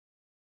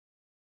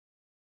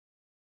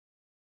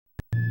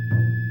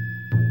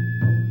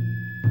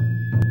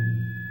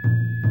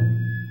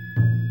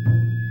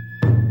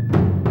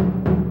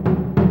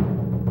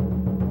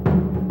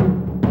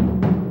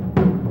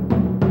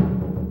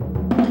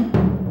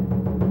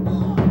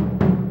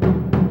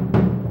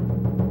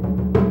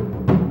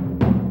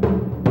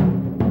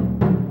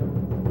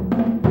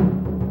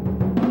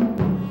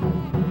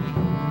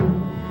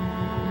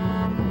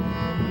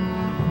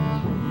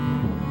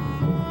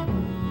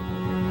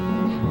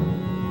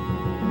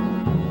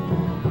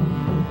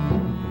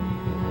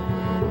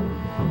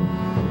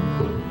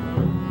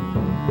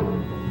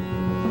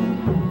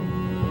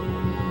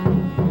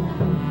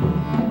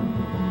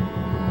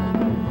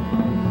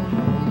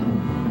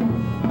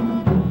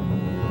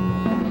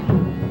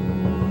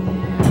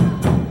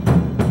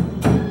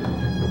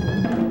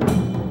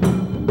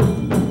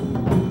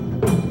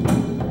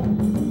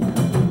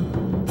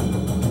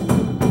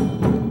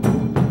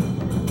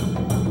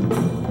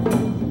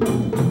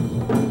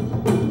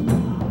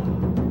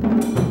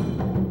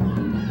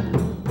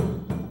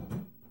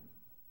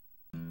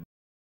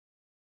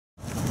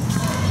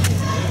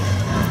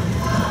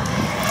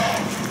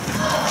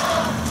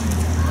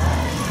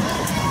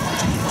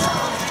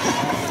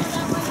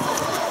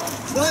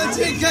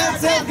Budget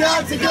cuts have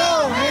got to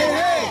go. Hey,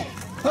 hey.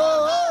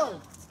 Ho,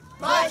 ho.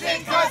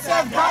 Budget cuts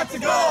have got to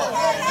go.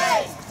 Hey,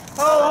 hey.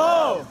 Ho,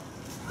 ho.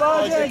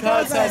 Budget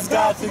cuts has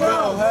got to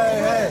go. Hey,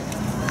 hey.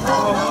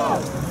 Ho,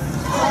 ho.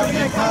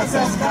 Budget cuts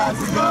has got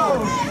to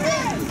go. Hey,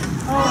 hey.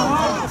 Ho,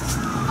 ho.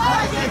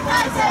 Budget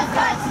cuts have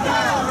got to go.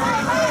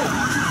 Hey, hey.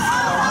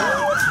 Ho,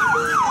 ho.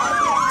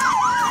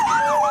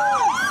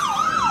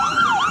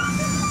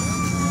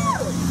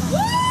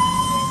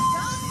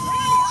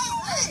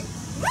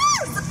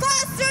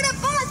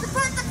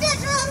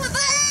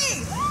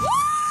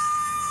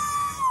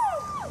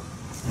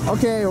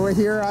 Okay, we're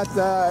here at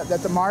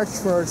the March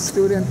for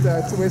Student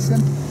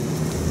Tuition.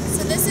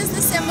 So this is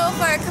the symbol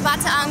for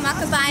Kabataang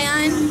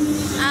Makabayan.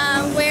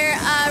 We're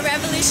a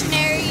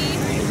revolutionary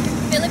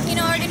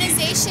Filipino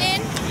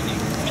organization.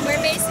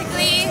 We're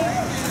basically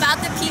about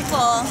the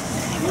people.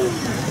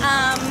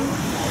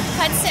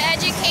 Cuts to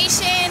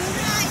education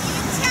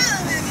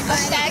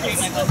affect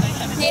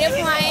Native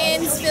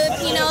Hawaiians,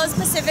 Filipinos,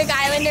 Pacific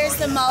Islanders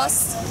the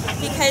most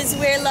because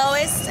we're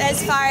lowest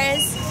as far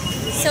as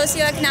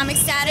socioeconomic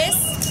status.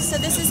 So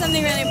this is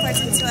something really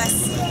important to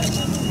us.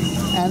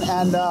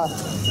 And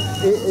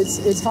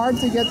it's hard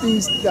to get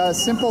these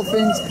simple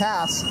things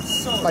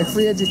passed, like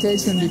free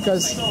education,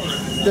 because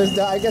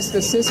I guess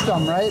the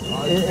system, right?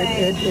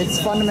 It's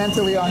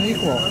fundamentally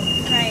unequal.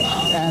 Right.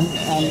 And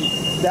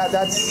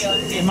that's,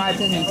 in my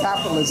opinion,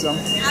 capitalism.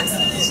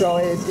 Absolutely. So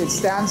it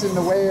stands in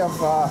the way of,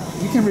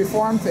 you can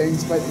reform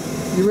things, but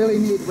you really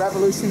need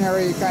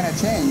revolutionary kind of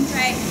change.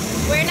 Right.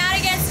 We're not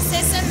against the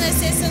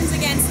system's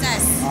against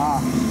us.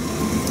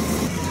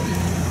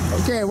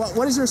 Okay,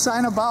 what is your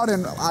sign about,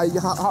 and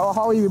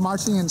how are you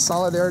marching in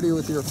solidarity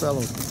with your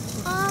fellows?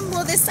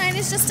 Well, this sign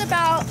is just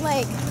about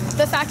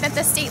the fact that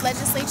the state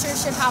legislature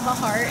should have a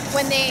heart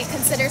when they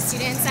consider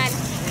students and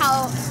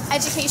how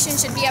education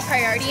should be a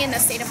priority in the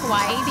state of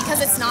Hawaii,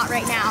 because it's not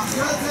right now.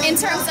 In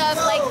terms of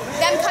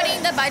them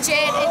cutting the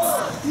budget, it's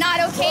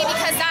not okay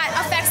because that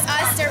affects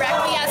us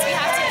directly as we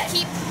have to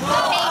keep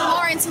paying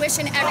more in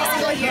tuition every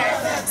single year.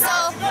 So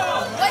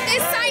what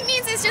this sign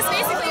means is just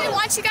basically we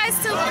want you guys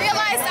to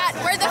realize that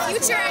we're the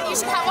future and you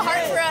should have a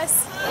heart for us.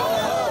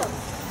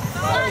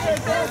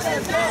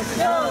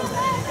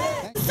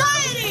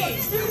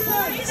 Society!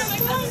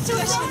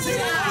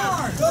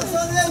 Cuts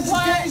on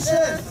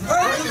education!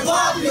 Hurt the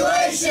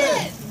population!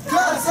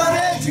 Cuts on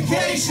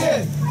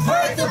education!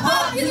 Hurt the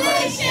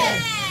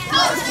population!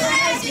 Cuts on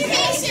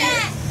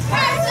education!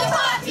 Hurt the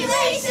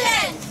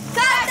population!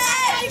 Cut the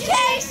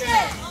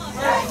education!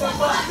 Hurt the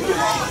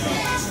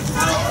population!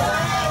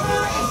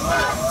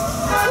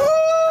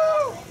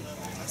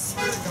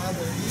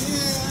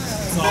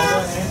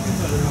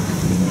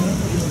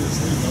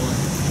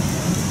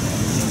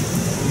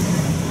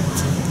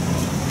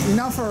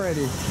 Enough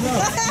already. Enough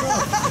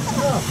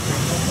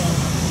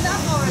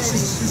already.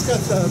 She's got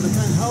the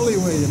kind of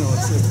Hollywood, you know.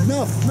 It's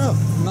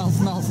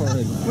Enough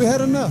already. We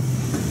had enough.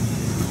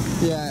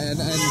 Yeah, and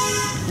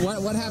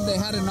what have they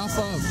had enough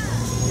of?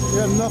 We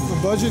had enough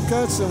of budget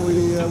cuts, and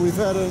we've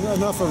had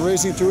enough of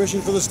raising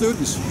tuition for the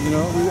students. You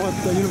know, we want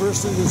the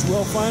university that's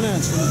well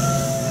financed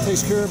and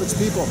takes care of its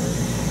people.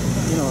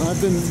 You know,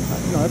 I've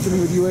been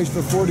with UH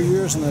for 40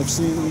 years, and I've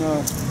seen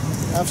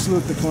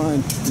absolute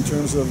decline in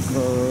terms of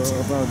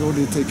our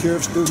ability to take care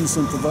of students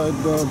and provide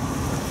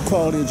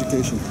quality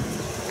education.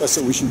 That's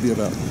what we should be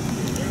about.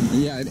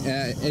 Yeah,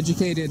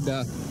 educated,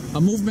 a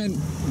movement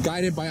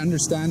guided by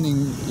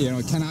understanding,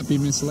 cannot be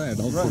misled,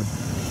 hopefully.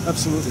 Right,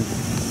 absolutely.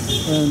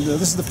 And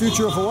this is the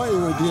future of Hawaii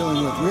we're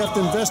dealing with. We have to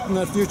invest in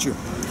that future.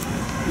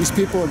 These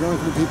people are going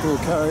to be people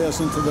who carry us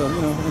into the,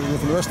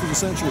 for the rest of the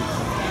century.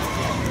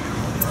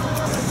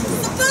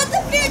 About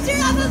the future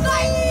of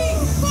Hawaii!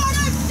 For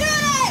our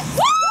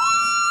students!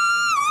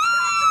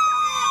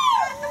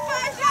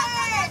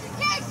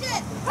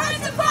 Hurt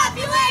the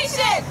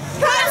population!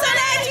 Cuts on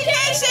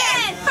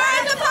education!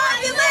 Hurt the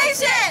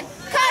population!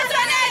 Cuts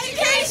on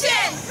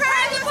education!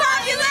 Hurt the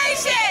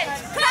population!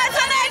 Cuts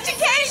on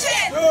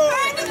education!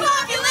 Hurt the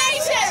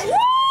population!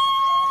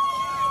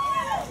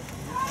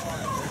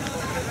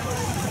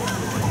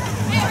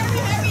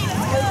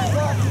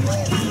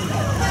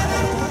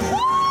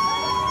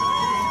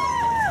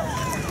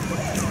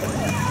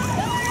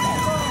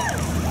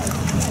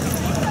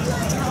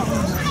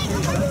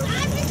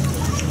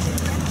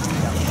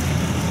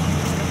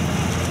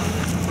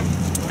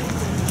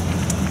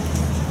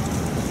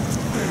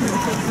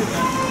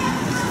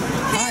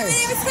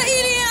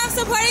 I'm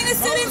supporting the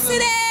students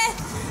today.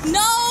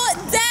 No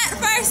debt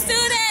for our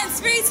students.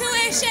 Free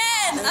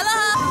tuition.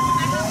 Aloha.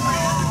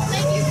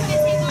 You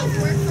couldn't take off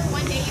work for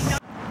one day.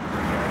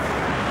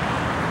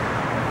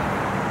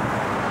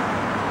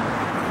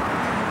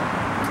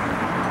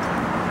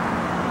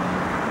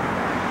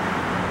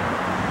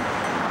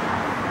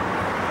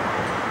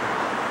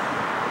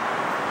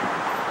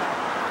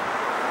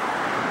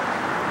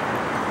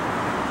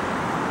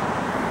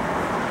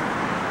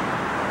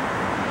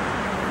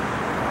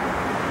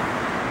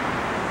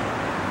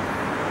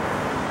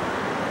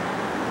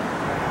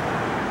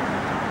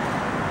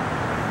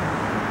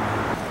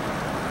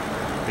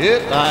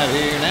 Hit 5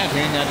 here, 19,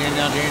 19, 19, 15, 20,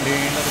 25,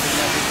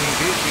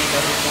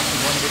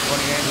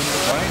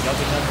 25,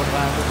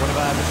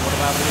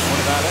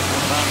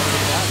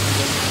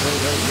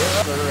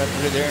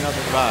 there,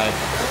 nothing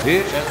 5.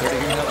 Hit at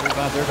 30, nothing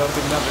 5, 30,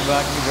 nothing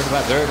back,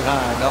 35, third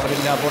time, nothing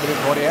now,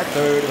 40 at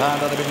third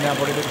time, nothing now,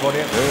 40 at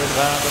third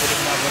time,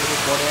 nothing now,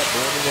 40 at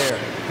 40 there.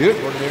 Hit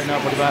 40 there now,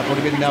 45,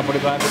 40 now,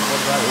 45,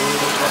 45,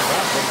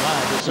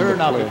 45, yes sir,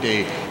 now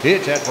 50.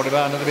 Hit at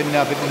 45, another 50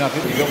 now, 50 now,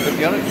 50, go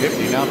 50 on it,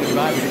 50 now,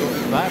 55, 50 go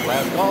 55,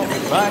 last call,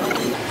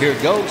 55. Here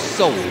goes,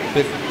 sold,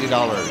 $50.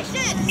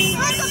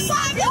 Hurt the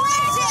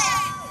population!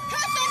 Cuts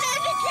on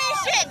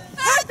education!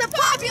 Hurt the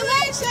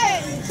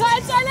population!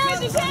 Cuts on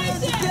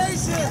education!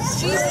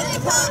 Hurt the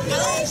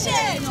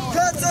population!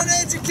 Cuts on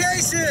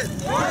education!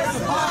 Hurt the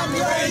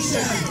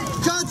population!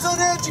 Cuts on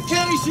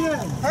education!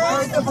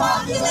 Hurt the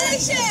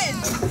population!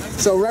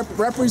 So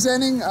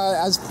representing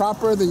as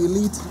proper the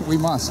elite, we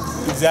must.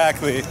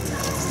 Exactly.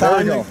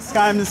 It's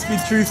time to speak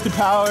truth to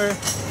power.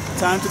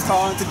 Time to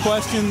call into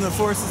question the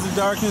forces of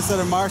darkness that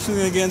are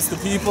marshaling against the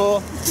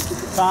people.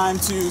 Time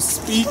to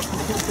speak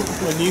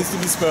what needs to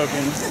be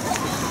spoken.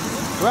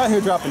 We're out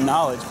here dropping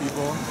knowledge,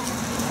 people.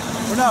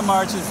 We're not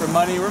marching for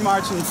money, we're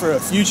marching for a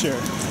future.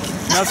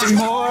 Nothing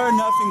more,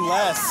 nothing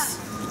less.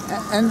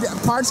 And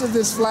parts of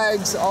this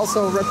flags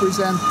also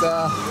represent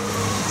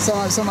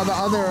some of the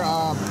other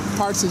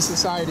parts of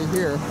society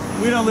here.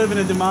 We don't live in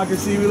a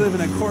democracy, we live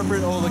in a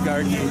corporate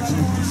oligarchy.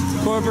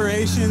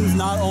 Corporations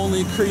not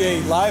only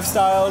create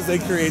lifestyles, they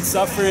create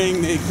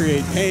suffering, they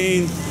create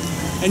pain,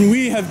 and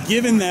we have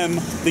given them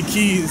the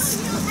keys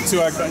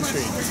to our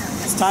country.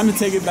 It's time to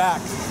take it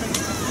back.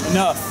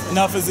 Enough.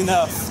 Enough is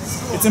enough.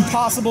 It's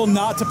impossible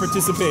not to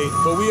participate.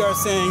 What we are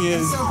saying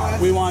is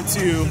we want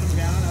to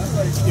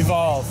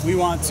evolve. We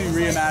want to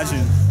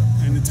reimagine,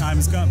 and the time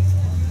has come.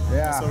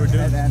 Yeah, that's what we're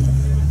doing.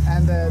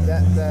 And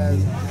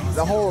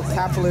the whole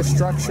capitalist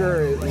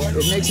structure, it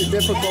makes it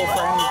difficult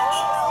for any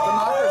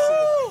democracy.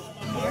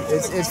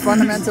 It's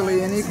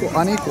fundamentally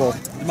unequal.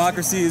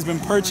 Democracy has been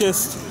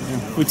purchased.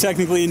 We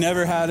technically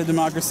never had a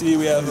democracy.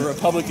 We have a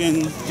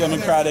Republican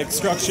democratic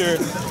structure.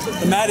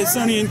 The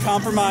Madisonian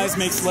Compromise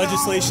makes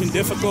legislation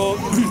difficult.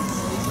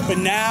 But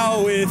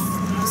now with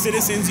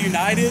Citizens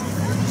United,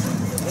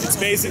 it's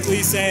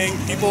basically saying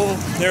people,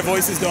 their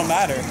voices don't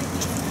matter.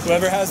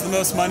 Whoever has the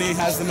most money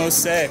has the most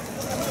say.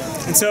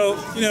 And so,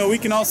 we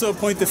can also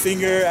point the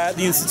finger at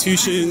the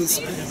institutions,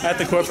 at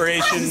the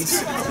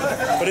corporations,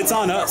 but it's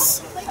on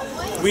us.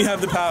 We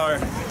have the power,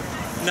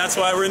 and that's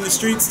why we're in the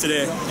streets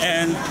today.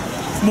 And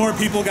if more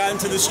people got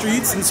into the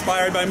streets,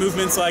 inspired by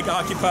movements like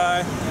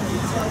Occupy,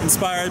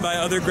 inspired by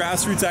other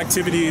grassroots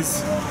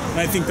activities, and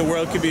I think the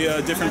world could be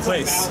a different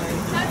place.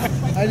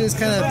 I just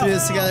kind of threw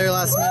this together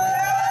last minute.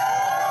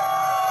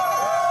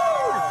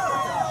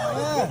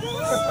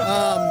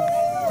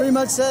 Pretty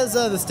much says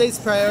the state's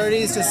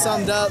priorities, just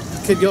summed up.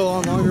 Could go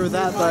on longer with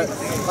that, but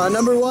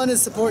number one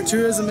is support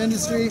tourism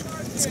industry.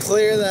 It's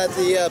clear that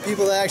the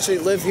people that actually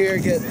live here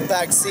get the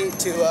back seat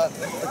to the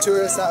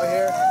tourists out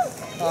here.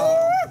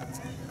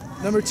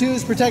 Number two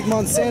is protect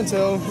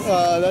Monsanto.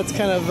 That's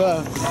kind of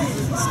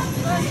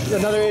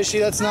another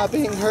issue that's not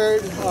being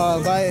heard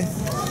by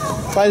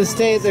the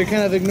state. They're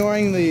kind of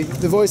ignoring the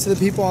voice of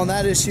the people on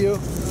that issue.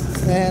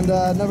 And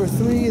number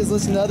three is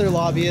listen to other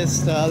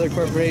lobbyists, other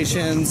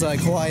corporations like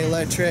Hawaiʻi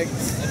Electric,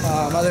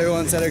 other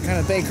ones that are kind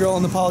of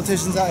bankrolling the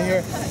politicians out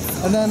here.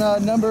 And then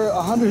number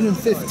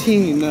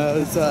 115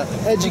 is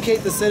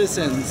educate the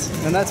citizens,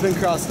 and that's been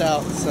crossed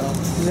out. So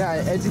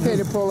yeah,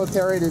 educated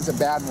proletariat is a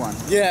bad one.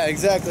 Yeah,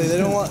 exactly. They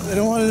don't want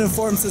an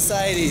informed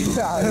society.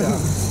 Yeah,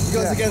 It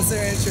goes against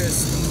their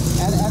interests.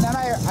 And then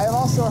I've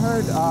also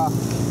heard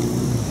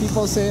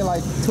people say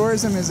like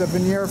tourism is a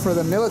veneer for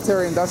the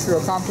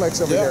military-industrial complex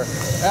over here.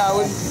 Yeah,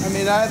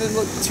 I haven't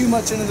looked too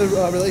much into the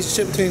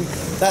relationship between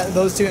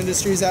those two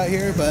industries out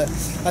here, but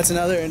that's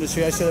another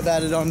industry I should have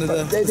added onto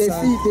the. They feed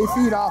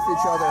off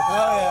each other.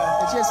 Oh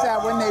yeah. It's just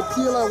that when they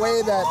peel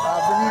away that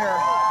veneer,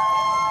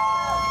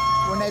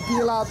 when they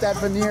peel out that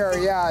veneer,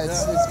 yeah,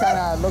 it's kind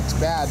of looks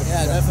bad.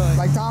 Yeah, definitely.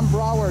 Like Tom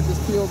Brower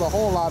just peeled a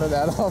whole lot of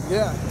that off.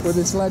 Yeah. With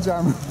his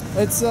sledgehammer.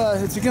 It's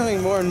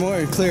becoming more and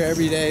more clear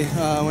every day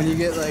when you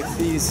get like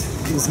these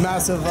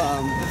massive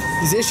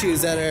these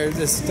issues that are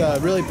just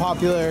really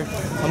popular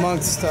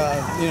amongst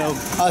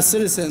us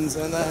citizens,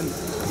 and then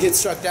get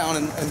struck down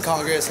in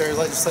Congress or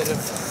legislative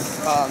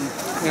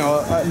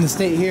in the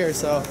state here.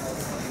 So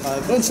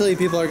eventually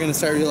people are going to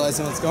start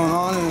realizing what's going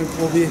on, and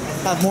we'll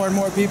have more and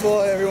more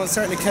people. Everyone's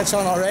starting to catch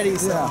on already.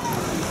 So. Yeah.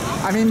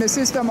 I mean, the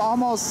system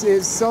almost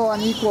is so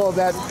unequal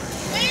that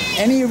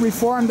any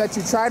reform that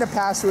you try to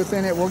pass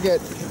within it will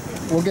get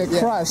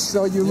crushed.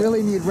 So you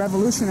really need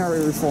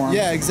revolutionary reform.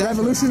 Yeah,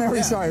 exactly.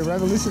 Revolutionary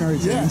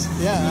change.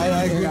 Yeah,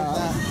 I agree with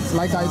that.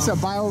 Like it's a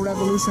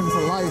bio-revolution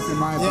for life, in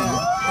my opinion. I'm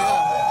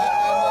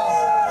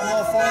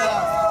all for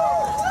that.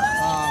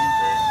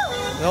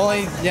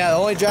 The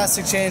only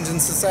drastic change in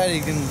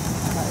society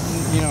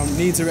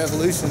needs a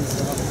revolution.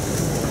 So,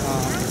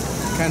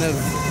 kind of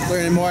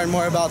learning more and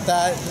more about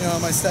that,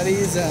 in my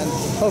studies, and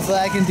hopefully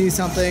I can do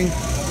something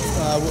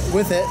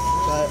with it.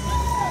 but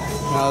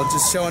you know,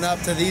 just showing up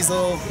to these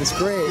little. It's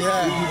great.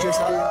 Yeah. You just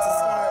mahalo,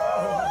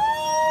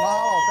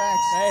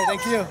 thanks. Hey,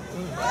 thank you.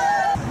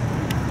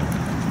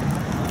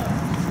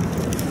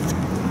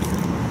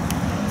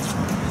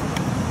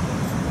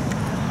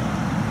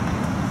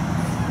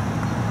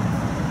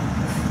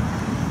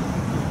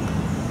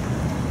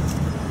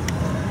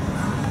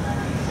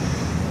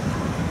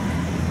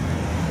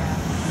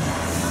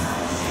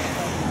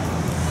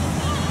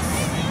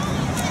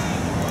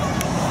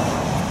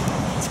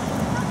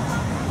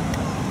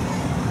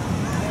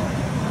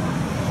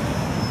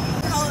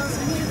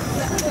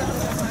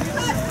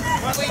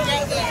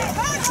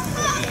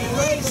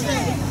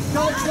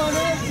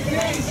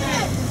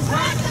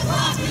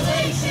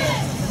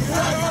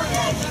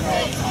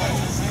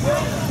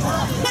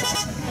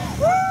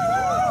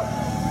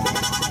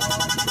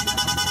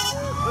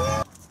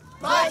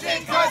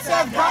 Budget cuts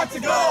have got to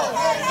go.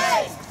 Hey,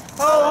 hey.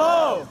 Ho,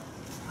 ho.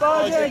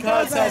 Budget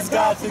cuts has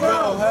got to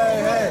go.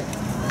 Hey, hey.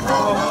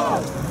 Ho,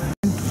 ho.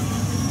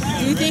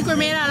 Do you think we're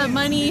made out of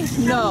money?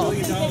 No.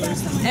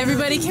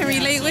 Everybody can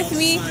relate with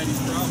me.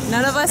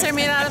 None of us are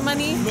made out of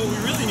money,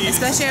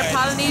 especially our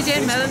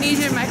Polynesian,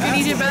 Melanesian,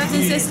 Micronesian brothers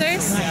and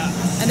sisters.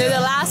 And they're the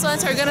last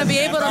ones who are going to be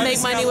able to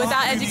make money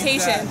without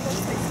education.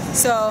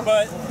 So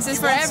this is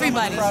for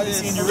everybody.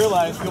 In your real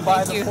life, you'll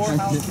buy the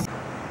poorhouse.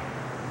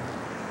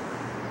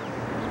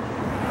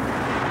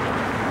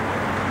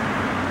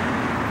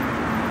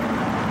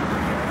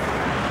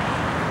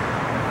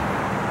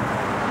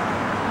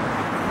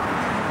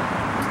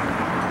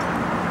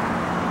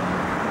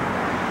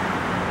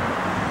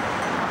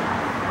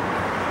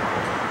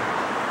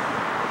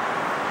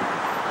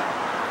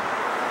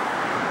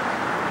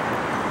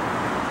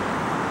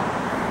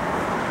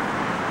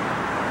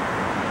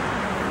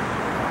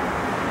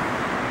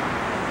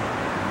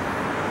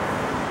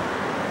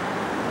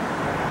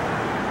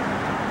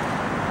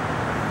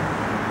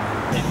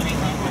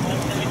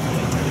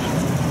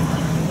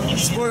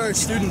 Support our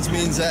students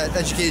means that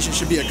education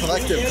should be a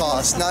collective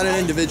cost, not an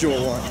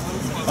individual one.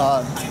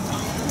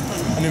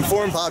 An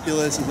informed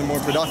populace is a more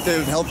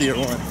productive, healthier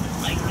one.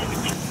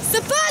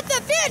 Support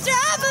the future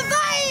of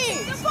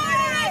Hawaiʻi! Support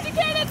an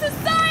educated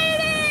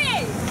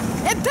society!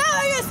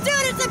 Empower your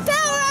students,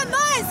 empower our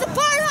minds,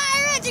 support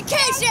higher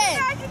education!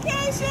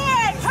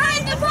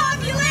 Hurt the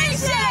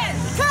population!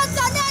 Cuts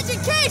on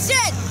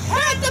education!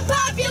 Hurt the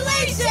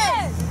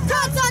population!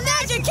 Cuts on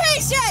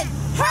education!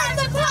 Hurt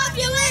the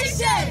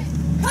population!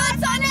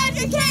 Cuts on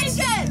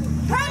education!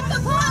 Hurt the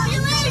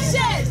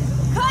population!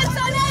 Cuts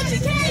on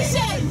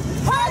education!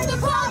 Hurt the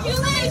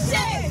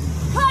population!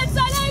 Cuts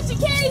on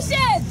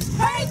education!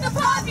 Hurt the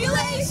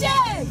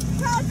population!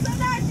 Cuts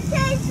on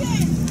education!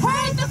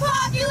 Hurt the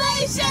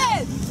population!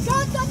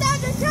 Cuts on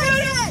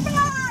education!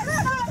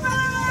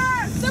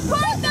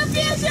 Support the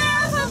future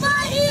of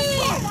Hawaiʻi!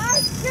 Our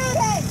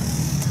students!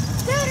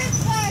 Students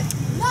first,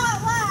 not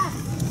last!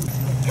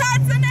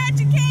 Cuts on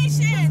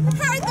education!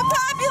 Hurt the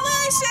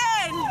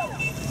population!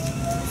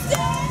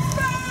 Students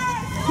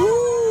first!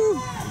 Woo!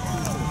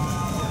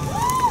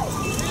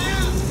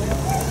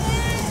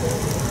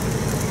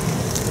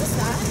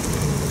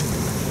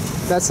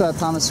 That's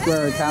Thomas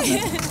Square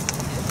encampment.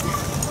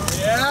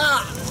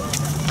 Yeah!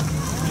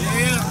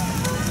 Yeah!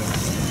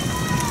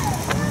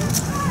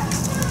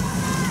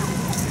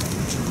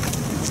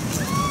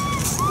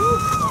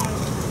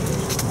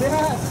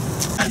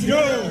 Let's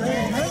go!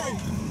 Hey, hey!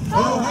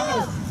 Ho, ho!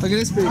 Look at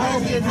this big.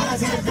 Budget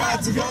cuts have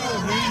got to go!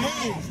 Hey,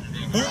 hey!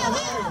 Ho,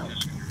 ho!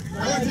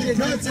 Budget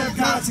cuts have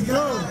got to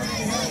go!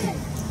 Hey, hey!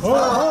 Ho,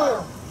 ho!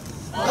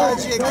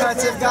 Budget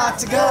cuts have got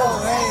to go.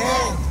 Hey,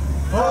 hey.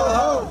 Ho,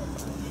 ho!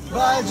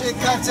 Budget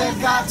cuts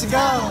have got to go.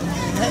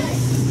 Hey, hey.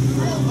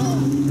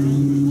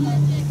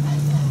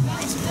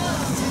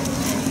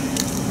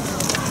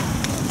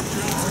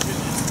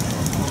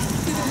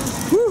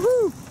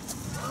 Woohoo!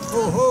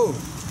 Ho, ho.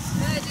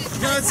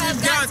 Cuts have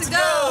got to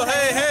go.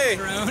 Hey, hey.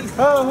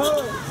 Ho,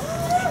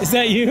 ho! Is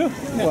that you?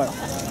 What?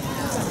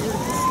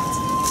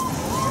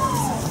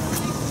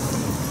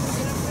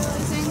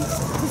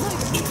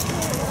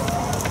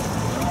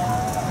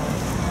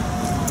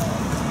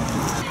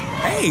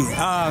 Hey,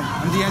 I'm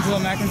D'Angelo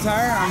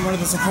McIntyre. I'm one of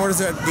the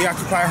supporters at the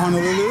Occupy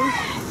Honolulu,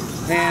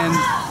 and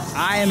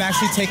I am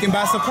actually taken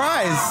by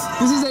surprise.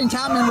 This is the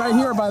encampment right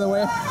here, by the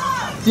way.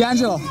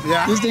 D'Angelo,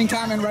 Yeah? this is the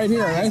encampment right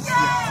here, right?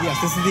 Yes,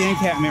 this is the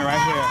encampment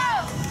right here.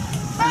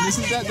 And this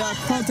is the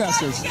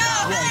protesters.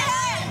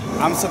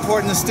 I'm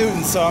supporting the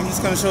students, so I'm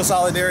just going to show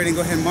solidarity and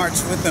go ahead and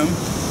march with them,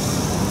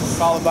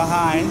 follow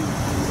behind.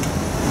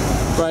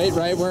 Right.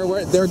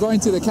 Where they're going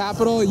to the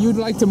Capitol. You'd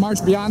like to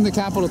march beyond the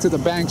Capitol to the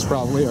banks,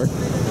 probably, or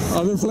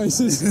other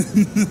places.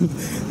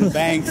 The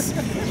banks,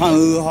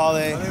 Honolulu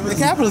Holiday. The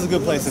Capitol is a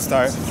good place to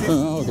start.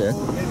 Oh, okay.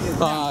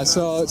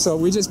 So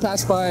we just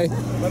passed by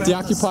the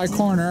Occupy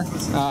Corner,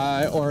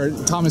 or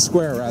Thomas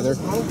Square, rather.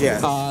 Yeah.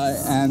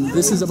 And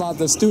this is about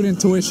the student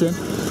tuition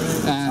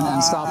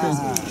and stopping.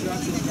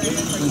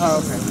 Oh,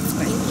 okay.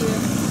 Thank you.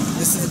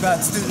 This is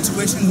about student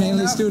tuition.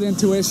 Mainly student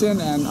tuition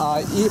and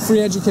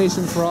free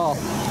education for all.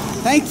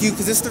 Thank you,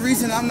 because it's the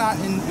reason I'm not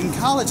in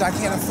college. I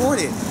can't afford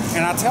it.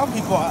 And I tell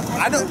people,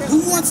 I don't.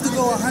 Who wants to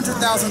go $100,000 in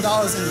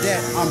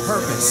debt on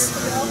purpose?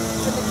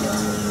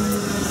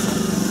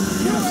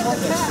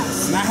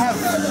 And I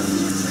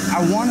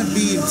want to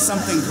be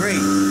something great.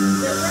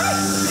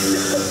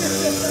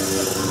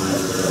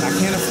 I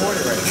can't afford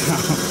it right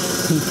now.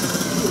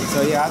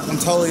 So yeah, I'm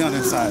totally on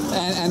their side.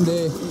 And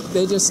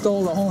they just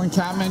stole the whole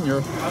encampment,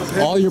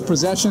 all your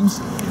possessions,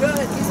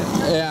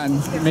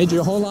 and made you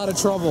a whole lot of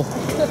trouble.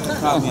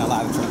 Caused me a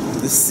lot of trouble.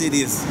 This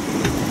city is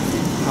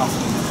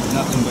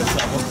nothing but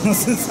trouble.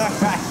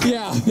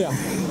 Yeah.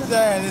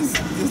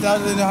 It's all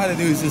they know how to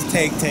do is just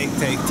take.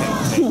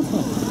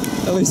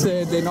 At least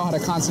they know how to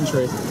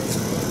concentrate.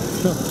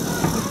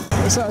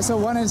 So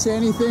want to say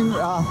anything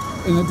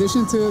in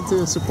addition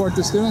to support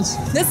the students?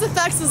 This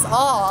affects us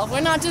all.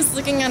 We're not just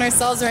looking at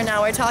ourselves right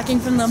now. We're talking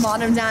from the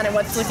bottom down and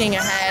what's looking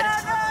ahead.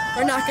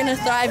 We're not going to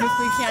thrive if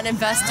we can't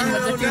invest in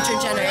the future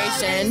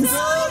generations.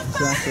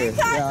 Exactly.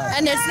 Yeah.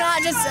 And it's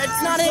not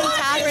an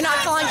attack. We're not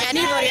calling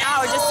anybody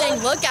out. We're just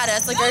saying, look at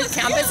us. Like, our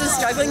campus is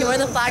struggling, and we're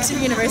the flagship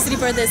university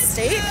for this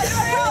state.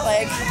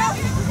 Like,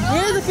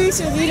 we're the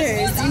future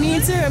leaders. You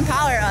need to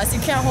empower us. You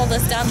can't hold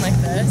us down like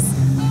this.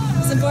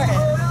 It's important.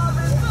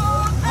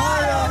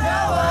 I don't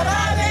know what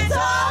I've been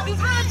told. These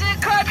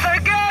budget cuts are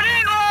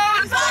getting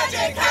old. These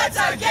budget cuts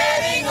are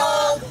getting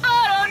old.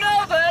 I don't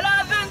know, but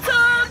I've been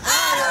told.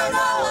 I don't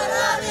know what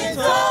I've been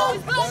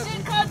told. These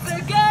budget cuts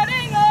are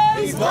getting old.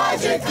 These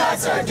budget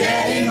cuts are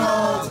getting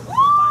old.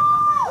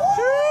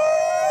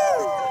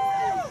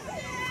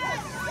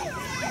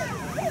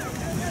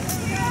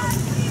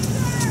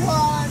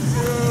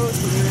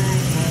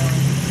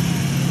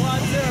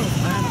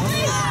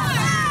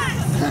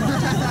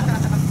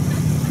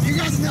 You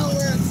guys know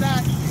where it's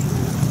at.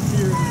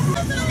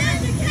 Cuts on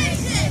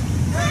education,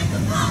 hurt the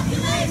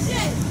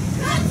population.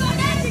 Cuts on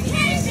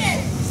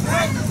education,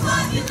 hurt the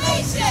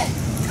population.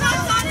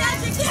 Cuts on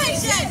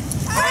education,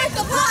 hurt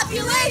the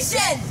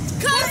population.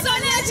 Cuts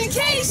on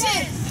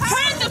education,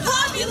 hurt the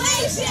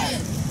population.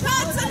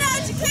 Cuts on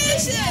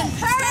education,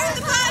 hurt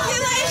the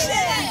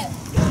population.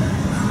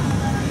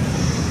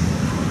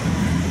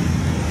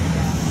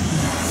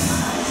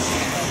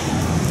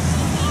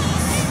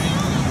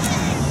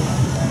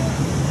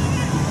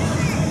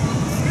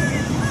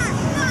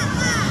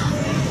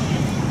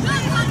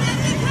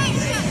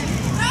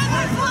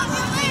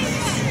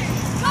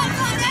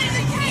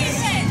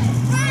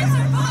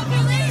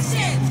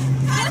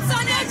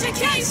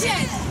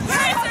 Education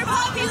hurts our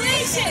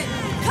population.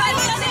 Cuts on education hurts the population.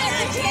 Cuts on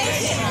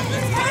education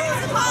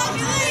hurts the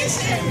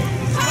population.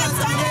 Cuts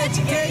on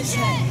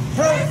education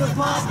hurts the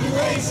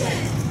population.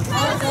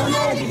 Cuts on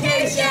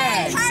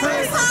education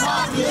hurts the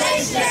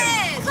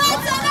population.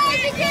 Cuts on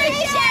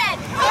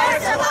education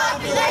hurts the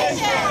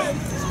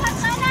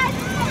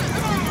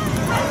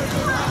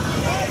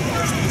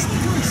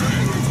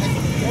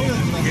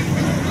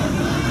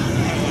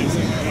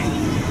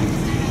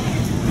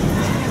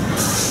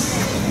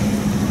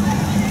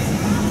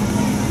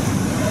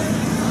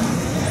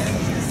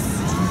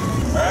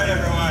All right,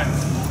 everyone,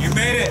 you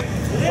made it.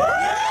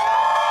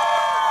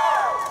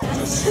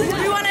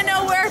 We want to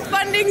know where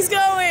funding's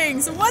going.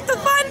 So what the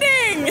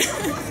funding?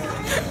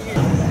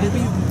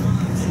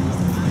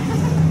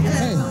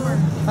 Hey,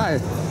 hi.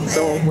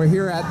 So we're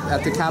here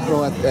at the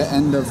Capitol at the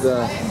end of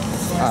the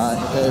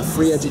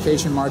free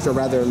education march, or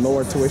rather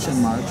lower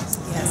tuition march.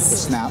 Yes. The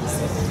SNAP.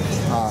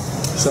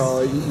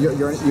 So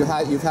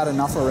you've had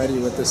enough already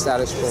with the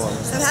status quo.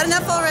 I've had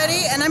enough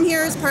already, and I'm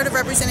here as part of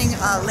representing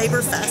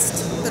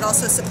LaborFest, but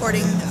also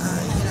supporting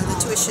the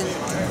tuition,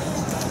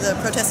 the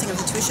protesting of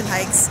the tuition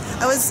hikes.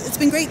 It's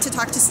been great to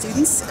talk to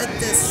students at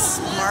this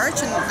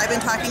march, and I've been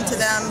talking to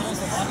them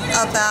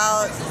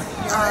about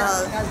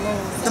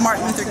the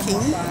Martin Luther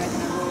King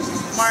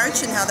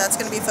march and how that's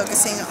going to be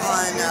focusing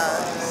on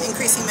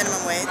increasing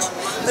minimum wage.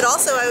 But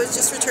also, I was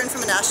just returned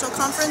from a national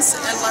conference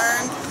and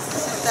learned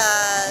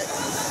that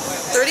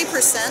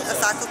 30% of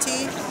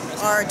faculty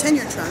are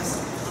tenure track.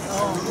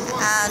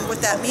 And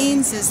what that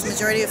means is the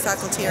majority of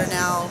faculty are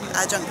now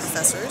adjunct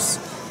professors,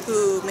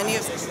 who many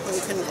of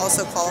whom can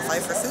also qualify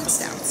for food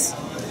stamps,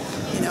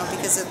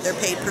 because they're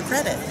paid per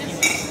credit.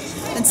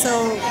 And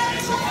so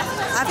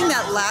having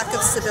that lack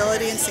of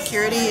stability and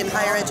security in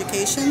higher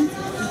education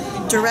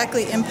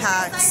directly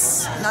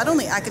impacts not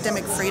only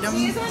academic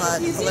freedom,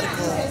 but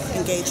political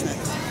engagement.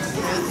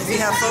 If you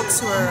have folks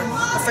who are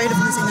afraid of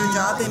losing their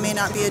job, they may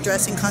not be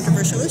addressing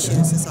controversial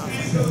issues as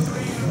often.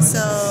 So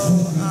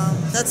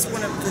that's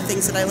one of the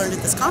things that I learned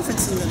at this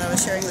conference and that I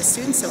was sharing with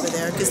students over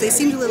there, because they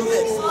seemed a little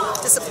bit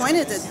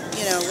disappointed that,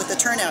 with the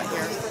turnout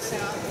here.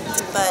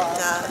 But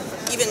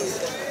even,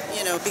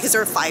 because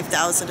there were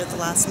 5,000 at the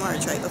last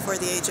march, right, before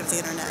the age of the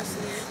internet.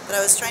 But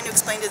I was trying to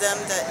explain to them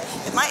that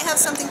it might have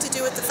something to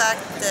do with the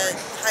fact that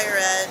higher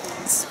ed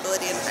and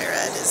stability in higher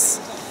ed is,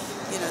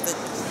 the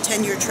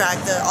tenure track,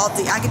 all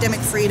the academic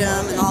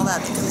freedom and all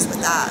that comes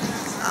with that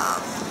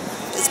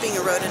is being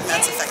eroded, and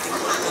that's affecting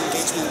political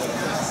engagement.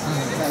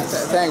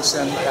 Thanks,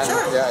 and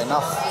sure. Yeah,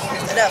 enough.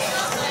 Enough.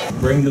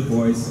 Bring the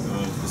voice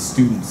of the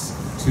students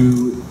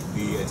to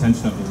the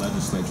attention of the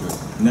legislature.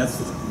 And that's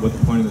what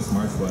the point of this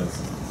march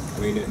was. I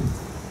mean,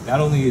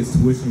 not only is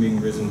tuition being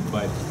risen,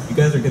 but you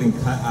guys are getting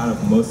cut out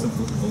of most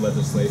of the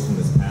legislation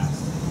that's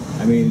passed.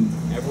 I mean,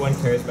 everyone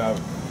cares about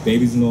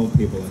babies and old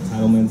people,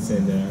 entitlements,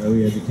 and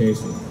early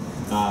education.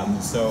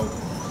 So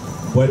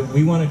what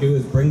we want to do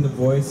is bring the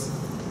voice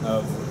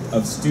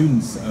of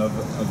students,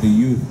 of the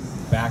youth,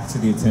 back to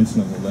the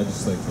attention of the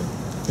legislature.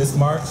 This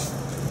march,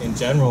 in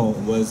general,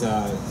 was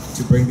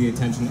to bring the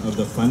attention of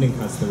the funding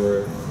cuts that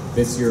were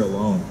this year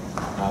alone.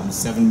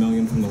 $7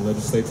 million from the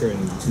legislature and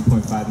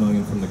 $2.5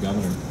 million from the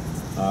governor.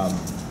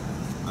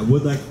 I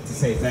would like to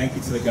say thank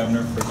you to the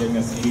governor for giving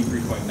us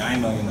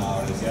 $83.9 million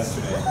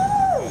yesterday.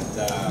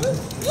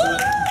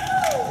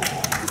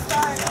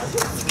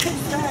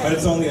 But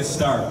it's only a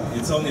start.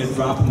 It's only a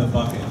drop in the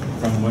bucket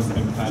from what's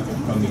been cut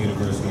from the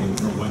university and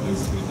from what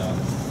needs to be done.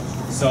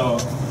 So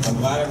I'm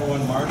glad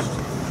everyone marched.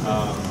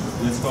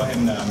 Let's go ahead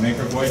and make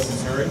our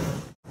voices heard.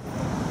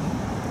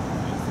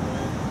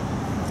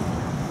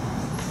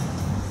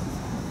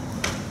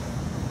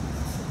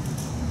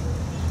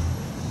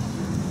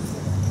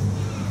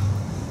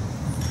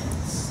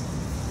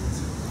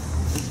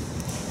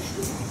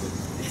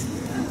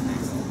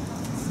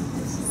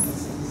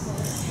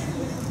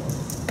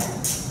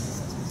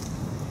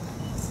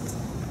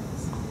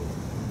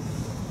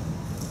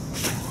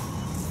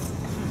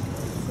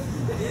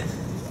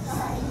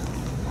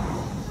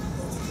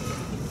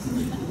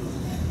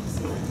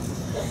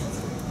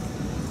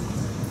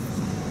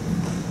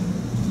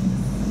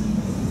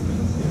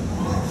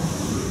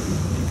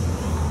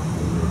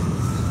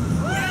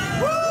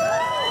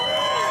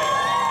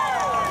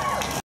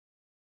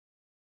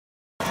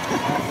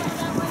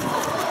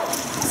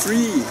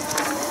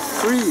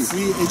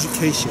 Free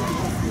education.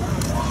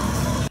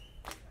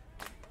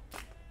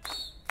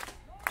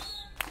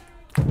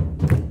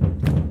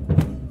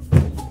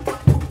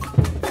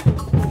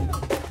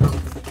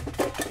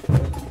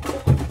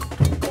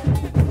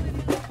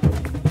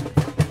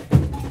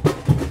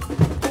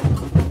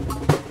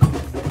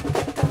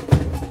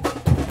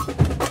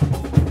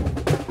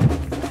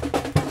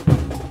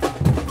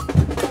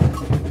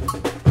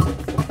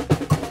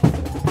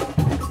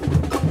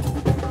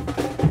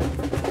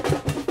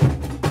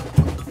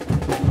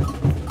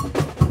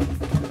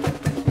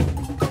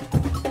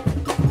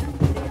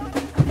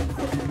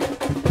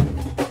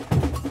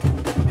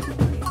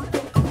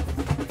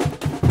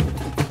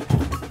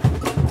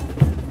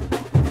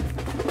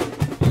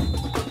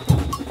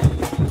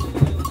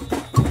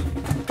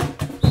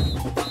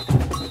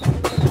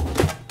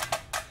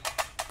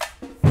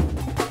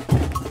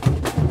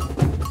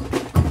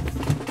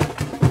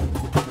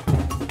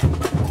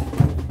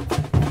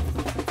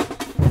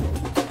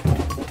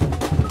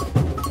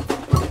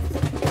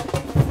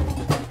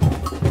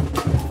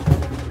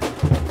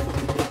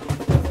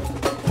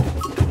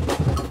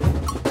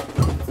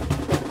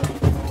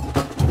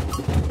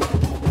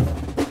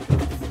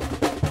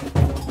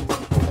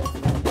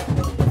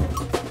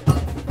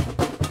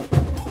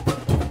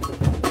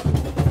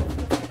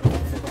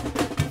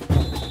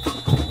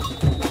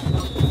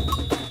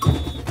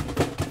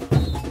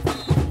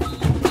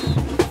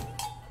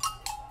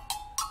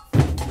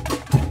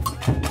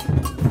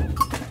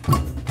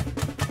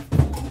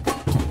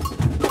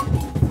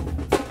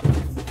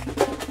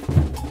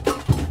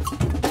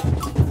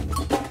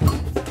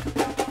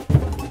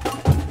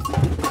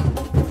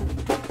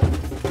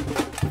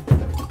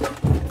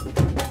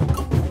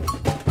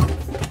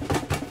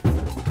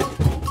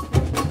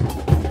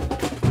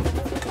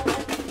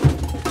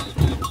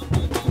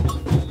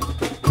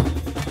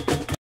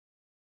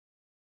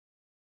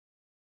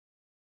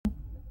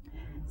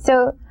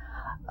 So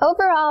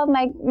overall,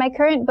 my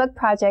current book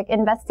project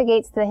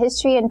investigates the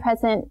history and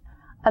present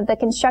of the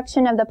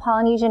construction of the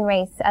Polynesian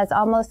race as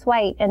almost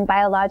white in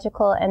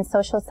biological and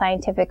social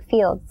scientific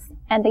fields,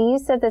 and the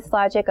use of this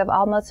logic of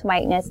almost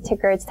whiteness to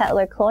gird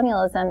settler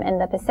colonialism in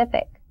the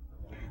Pacific.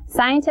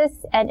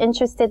 Scientists and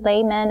interested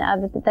laymen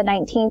of the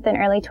 19th and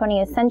early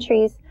 20th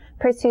centuries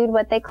pursued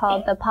what they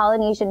called the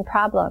Polynesian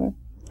problem,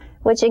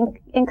 which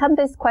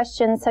encompassed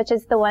questions such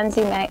as the ones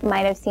you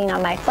might have seen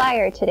on my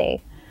flyer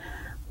today.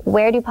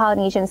 Where do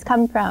Polynesians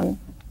come from?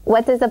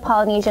 What does a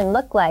Polynesian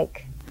look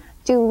like?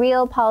 Do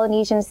real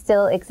Polynesians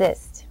still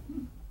exist?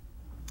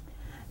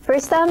 For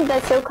some,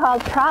 the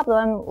so-called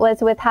problem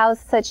was with how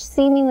such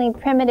seemingly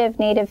primitive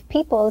native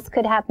peoples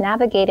could have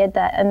navigated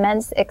the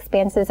immense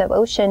expanses of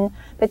ocean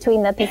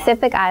between the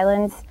Pacific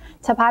Islands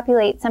to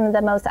populate some of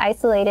the most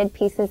isolated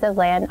pieces of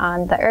land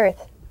on the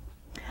Earth.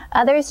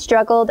 Others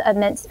struggled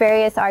amidst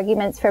various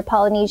arguments for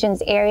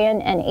Polynesians'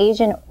 Aryan and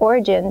Asian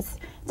origins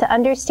to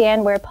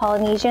understand where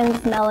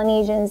Polynesians,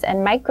 Melanesians,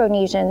 and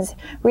Micronesians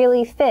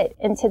really fit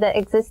into the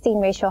existing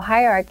racial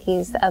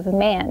hierarchies of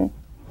man.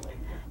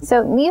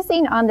 So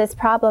musing on this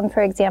problem,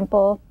 for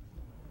example,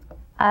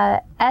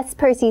 S.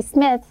 Percy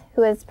Smith,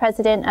 who is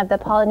president of the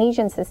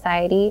Polynesian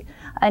Society,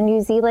 a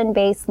New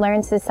Zealand-based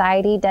learned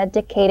society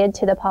dedicated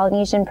to the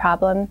Polynesian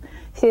problem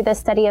through the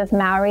study of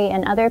Maori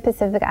and other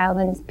Pacific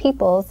Islands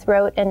peoples,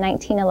 wrote in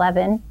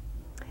 1911,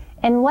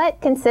 In what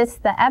consists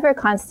the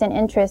ever-constant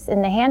interest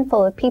in the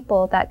handful of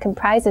people that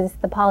comprises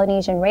the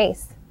Polynesian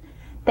race?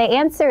 The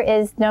answer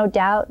is, no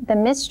doubt, the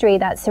mystery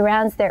that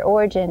surrounds their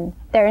origin,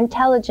 their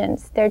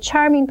intelligence, their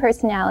charming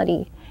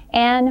personality,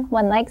 and,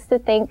 one likes to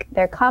think,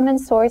 their common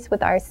source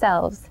with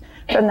ourselves,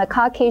 from the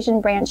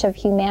Caucasian branch of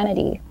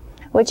humanity,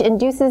 which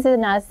induces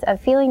in us a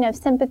feeling of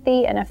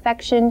sympathy and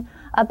affection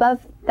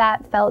above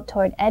that felt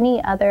toward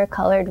any other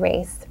colored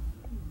race.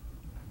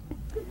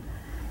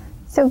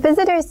 So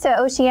visitors to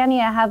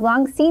Oceania have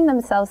long seen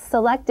themselves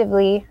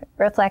selectively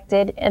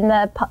reflected in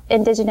the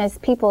indigenous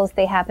peoples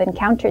they have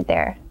encountered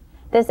there.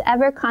 This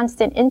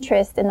ever-constant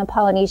interest in the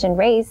Polynesian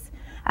race,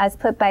 as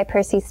put by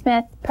Percy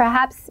Smith,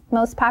 perhaps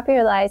most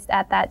popularized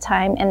at that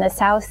time in the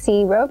South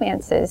Sea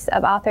romances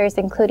of authors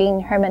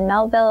including Herman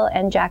Melville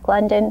and Jack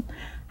London,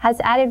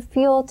 has added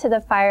fuel to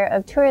the fire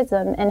of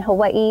tourism in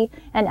Hawaii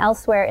and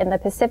elsewhere in the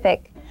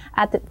Pacific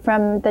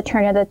from the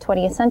turn of the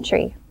 20th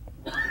century.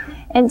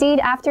 Indeed,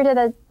 after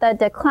the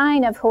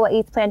decline of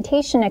Hawaii's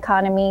plantation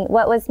economy,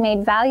 what was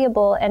made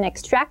valuable and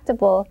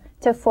extractable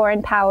to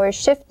foreign powers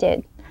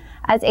shifted.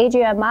 As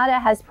Adria Amata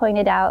has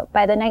pointed out,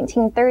 by the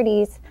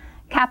 1930s,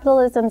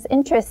 capitalism's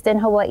interest in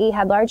Hawaii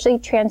had largely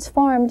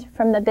transformed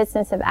from the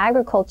business of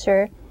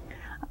agriculture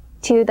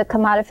to the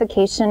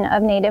commodification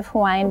of native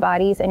Hawaiian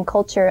bodies and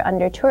culture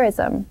under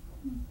tourism.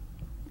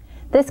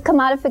 This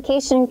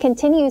commodification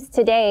continues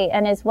today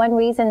and is one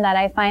reason that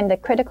I find the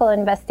critical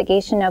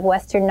investigation of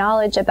Western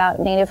knowledge about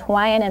native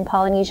Hawaiian and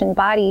Polynesian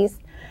bodies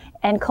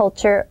and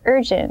culture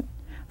urgent.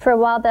 For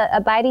while the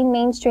abiding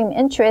mainstream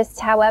interest,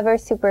 however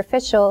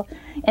superficial,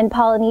 in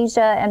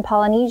Polynesia and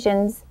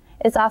Polynesians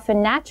is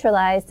often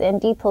naturalized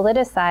and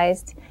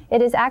depoliticized,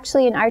 it is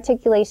actually an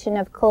articulation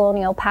of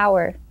colonial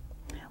power,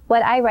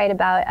 what I write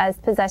about as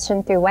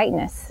possession through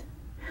whiteness.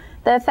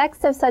 The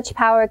effects of such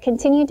power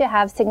continue to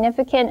have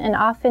significant and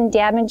often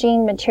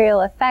damaging material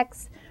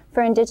effects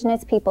for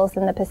indigenous peoples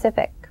in the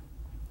Pacific.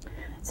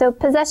 So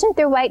possession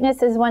through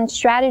whiteness is one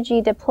strategy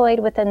deployed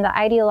within the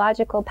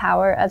ideological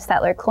power of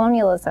settler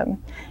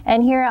colonialism.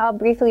 And here I'll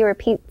briefly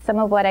repeat some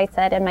of what I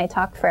said in my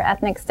talk for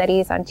ethnic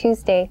studies on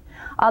Tuesday,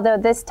 although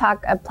this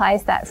talk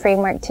applies that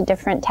framework to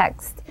different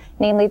texts,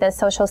 namely the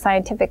social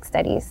scientific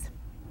studies.